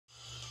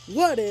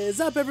What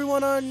is up,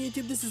 everyone on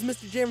YouTube? This is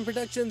Mr. Jammin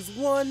Productions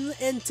 1,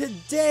 and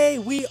today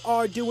we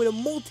are doing a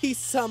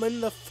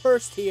multi-summon, the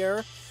first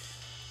here.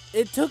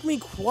 It took me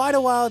quite a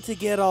while to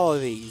get all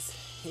of these.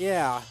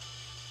 Yeah.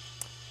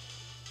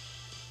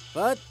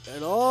 But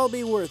it'll all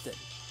be worth it.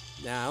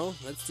 Now,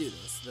 let's do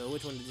this. So,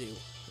 which one to do?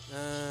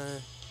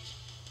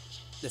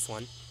 This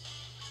one.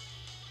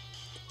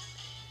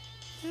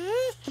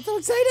 I'm so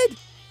excited!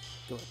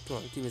 Come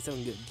on, give me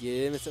something good.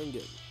 Give me something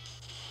good.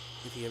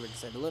 If you ever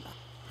decide to look.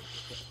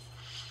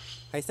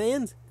 Hi,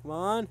 Saiyans! Come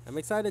on, I'm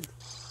excited.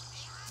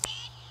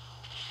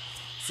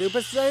 Super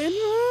Saiyan!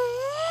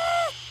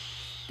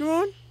 Come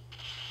on!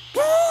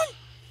 Come on!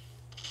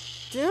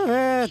 Damn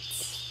it!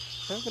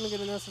 I'm gonna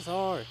get an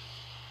SSR.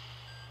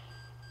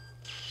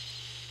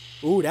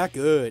 Ooh, that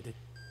good.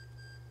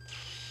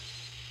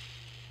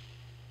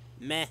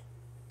 Meh.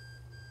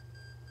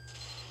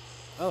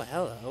 Oh,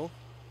 hello.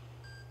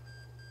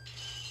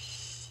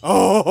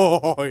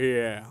 Oh,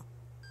 yeah.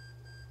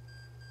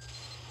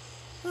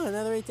 Oh,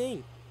 another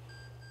 18.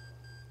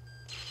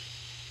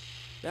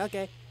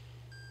 Okay.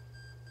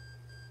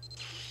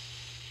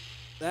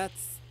 I'm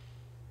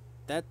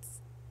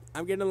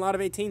getting a lot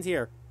of 18s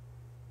here.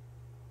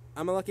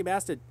 I'm a lucky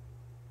bastard.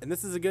 And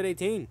this is a good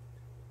 18.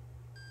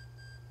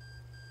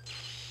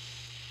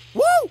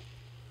 Woo!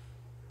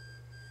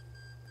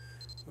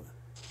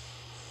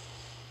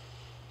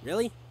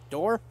 Really?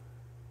 Door?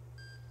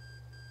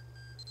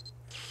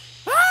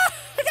 Ah!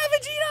 I got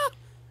Vegeta!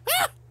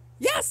 Ah!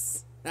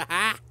 Yes!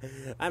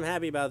 I'm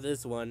happy about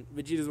this one.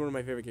 Vegeta's one of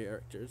my favorite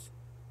characters.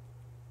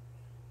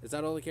 Is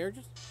that all the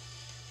characters?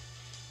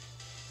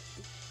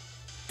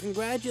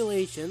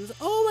 Congratulations.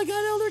 Oh, I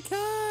got Elder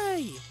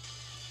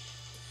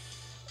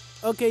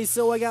Kai! Okay,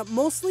 so I got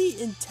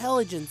mostly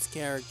intelligence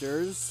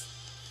characters.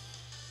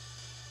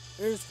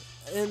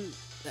 And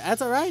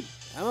that's alright.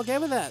 I'm okay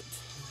with that.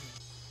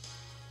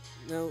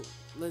 Now,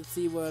 let's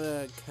see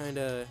what kind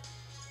of...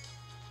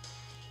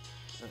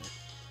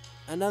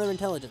 Another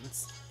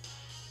intelligence.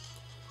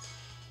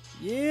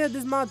 Yeah,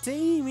 this is my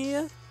team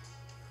here.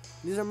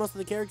 These are most of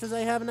the characters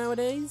I have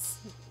nowadays.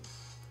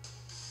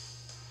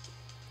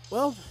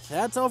 Well,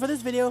 that's all for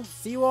this video.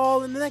 See you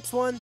all in the next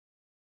one.